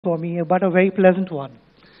for me, but a very pleasant one.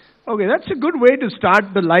 Okay, that's a good way to start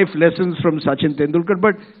the life lessons from Sachin Tendulkar.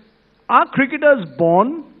 But are cricketers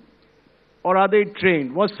born or are they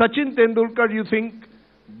trained? Was Sachin Tendulkar, you think,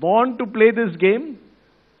 born to play this game?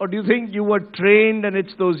 Or do you think you were trained and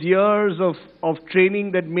it's those years of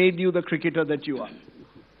training that made you the cricketer that you are?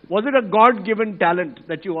 Was it a God-given talent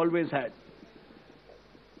that you always had?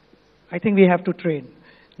 I think we have to train.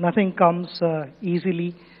 Nothing comes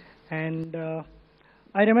easily. And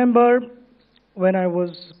I remember when I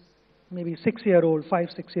was maybe 6-year-old, 5,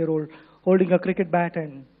 6-year-old, holding a cricket bat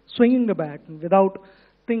and swinging the bat and without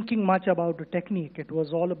thinking much about the technique. It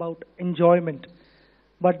was all about enjoyment.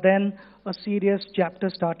 But then a serious chapter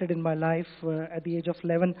started in my life at the age of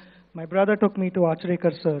 11. My brother took me to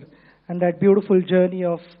Acharikar sir, and that beautiful journey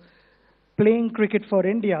of playing cricket for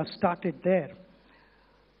India started there.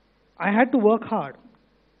 I had to work hard.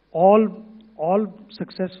 All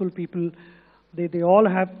successful people, they all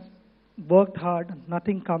have worked hard.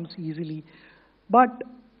 Nothing comes easily. But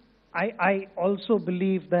I also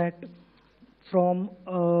believe that from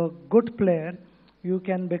a good player, you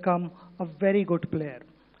can become a very good player.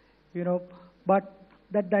 But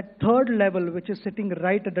that third level, which is sitting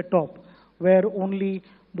right at the top, where only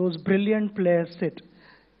those brilliant players sit,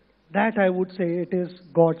 that I would say it is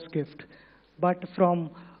God's gift. But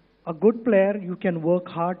from a good player, you can work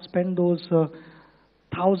hard, spend those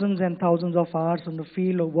thousands and thousands of hours on the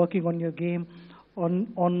field or working on your game,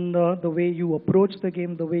 on the way you approach the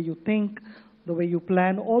game, the way you think, the way you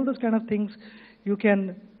plan, all those kind of things. You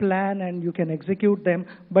can plan and you can execute them,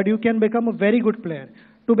 but you can become a very good player.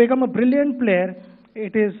 To become a brilliant player,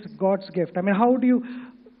 it is God's gift. I mean,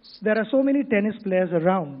 there are so many tennis players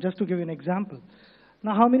around, just to give you an example.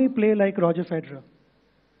 Now, how many play like Roger Federer?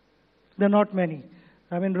 There are not many.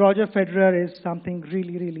 I mean, Roger Federer is something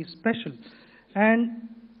really, really special. And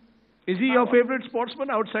is he your favorite sportsman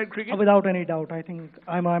outside cricket? Without any doubt. I think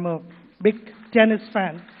I'm a big tennis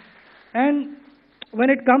fan. And when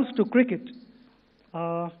it comes to cricket,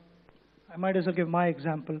 I might as well give my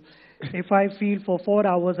example. If I feel for 4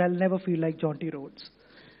 hours, I'll never feel like Jonty Rhodes.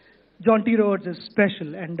 Jonty Rhodes is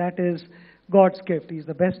special, and that is God's gift. He's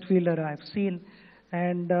the best fielder I've seen.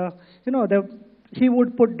 And, he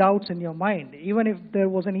would put doubts in your mind. Even if there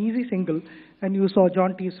was an easy single and you saw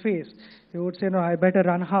Jonty's face, you would say, no, I better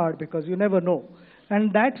run hard because you never know.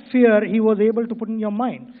 And that fear he was able to put in your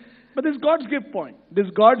mind. But this God's gift point. This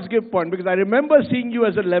God's gift point, because I remember seeing you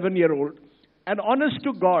as an 11-year-old, and honest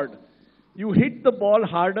to God, you hit the ball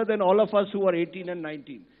harder than all of us who are 18 and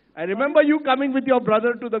 19. I remember you coming with your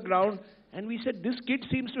brother to the ground, and we said, this kid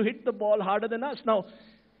seems to hit the ball harder than us. Now,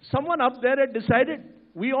 someone up there had decided,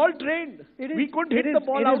 we all trained. We couldn't hit the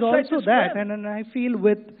ball outside the square. And I feel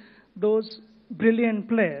with those brilliant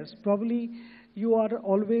players, probably you are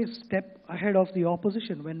always step ahead of the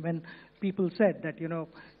opposition when people said that,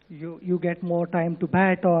 you get more time to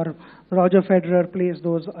bat, or Roger Federer plays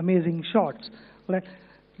those amazing shots.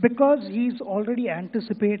 Because he's already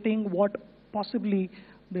anticipating what possibly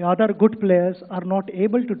the other good players are not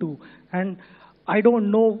able to do. And I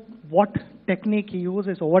don't know what technique he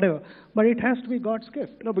uses or whatever, but it has to be God's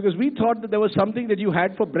gift. No, because we thought that there was something that you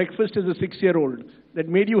had for breakfast as a 6-year-old that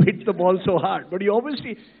made you hit the ball so hard. But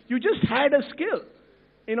you just had a skill.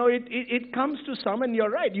 It comes to some, and you're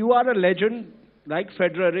right. You are a legend like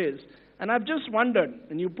Federer is. And I've just wondered,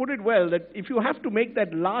 and you put it well, that if you have to make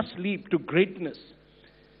that last leap to greatness,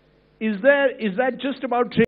 is that just about training?